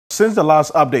since the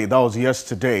last update, that was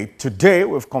yesterday, today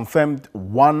we've confirmed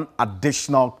one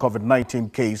additional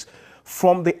COVID-19 case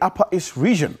from the Upper East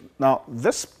region. Now,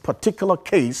 this particular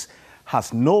case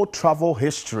has no travel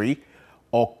history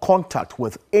or contact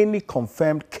with any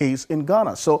confirmed case in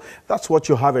Ghana. So that's what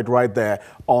you have it right there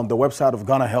on the website of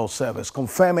Ghana Health Service,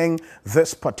 confirming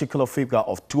this particular figure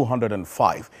of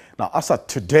 205. Now, as of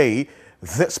today,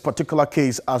 this particular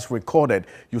case, as recorded,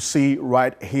 you see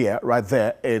right here, right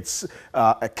there, it's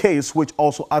a case which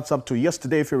also adds up to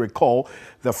yesterday. If you recall,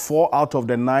 the 4 out of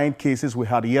the 9 cases we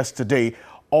had yesterday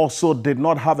also did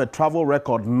not have a travel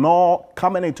record nor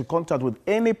coming into contact with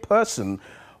any person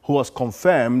who was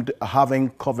confirmed having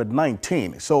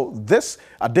COVID-19. So this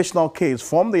additional case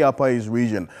from the Upper East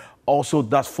region also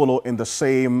does follow in the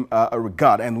same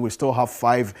regard, and we still have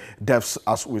 5 deaths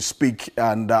as we speak,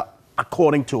 and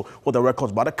according to what the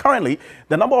records. But currently,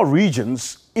 the number of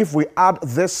regions, if we add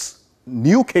this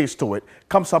new case to it,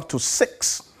 comes up to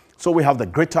 6. So we have the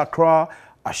Greater Accra,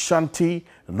 Ashanti,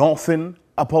 Northern,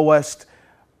 Upper West,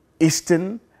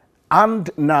 Eastern, and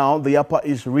now the Upper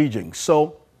East region.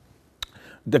 So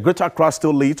the Greater Accra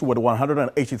still leads with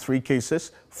 183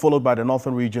 cases, followed by the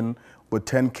Northern region with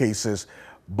 10 cases.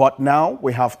 But now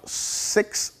we have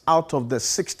 6 out of the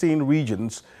 16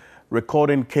 regions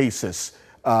recording cases,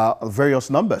 various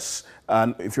numbers.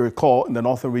 And if you recall, in the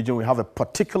Northern region, we have a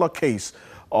particular case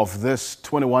of this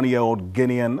 21-year-old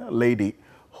Guinean lady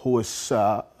who is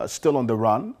still on the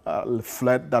run,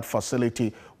 fled that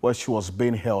facility where she was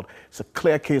being held. It's a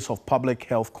clear case of public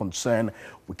health concern.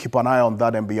 We keep an eye on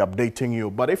that and be updating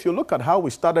you. But if you look at how we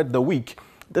started the week,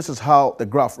 this is how the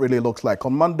graph really looks like.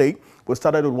 On Monday, we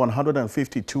started with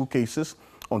 152 cases.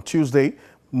 On Tuesday,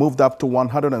 moved up to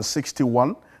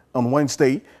 161. On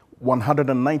Wednesday,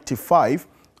 195.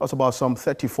 That's about some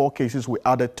 34 cases we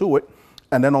added to it.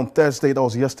 And then on Thursday, that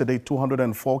was yesterday,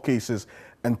 204 cases.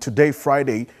 And today,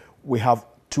 Friday, we have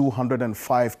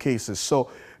 205 cases.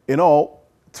 So in all,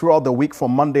 throughout the week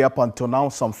from Monday up until now,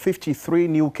 some 53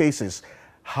 new cases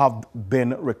have been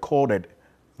recorded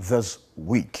this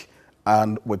week,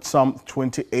 and with some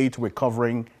 28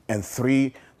 recovering and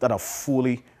 3 that are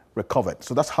fully recovered.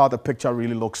 So that's how the picture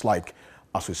really looks like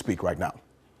as we speak right now.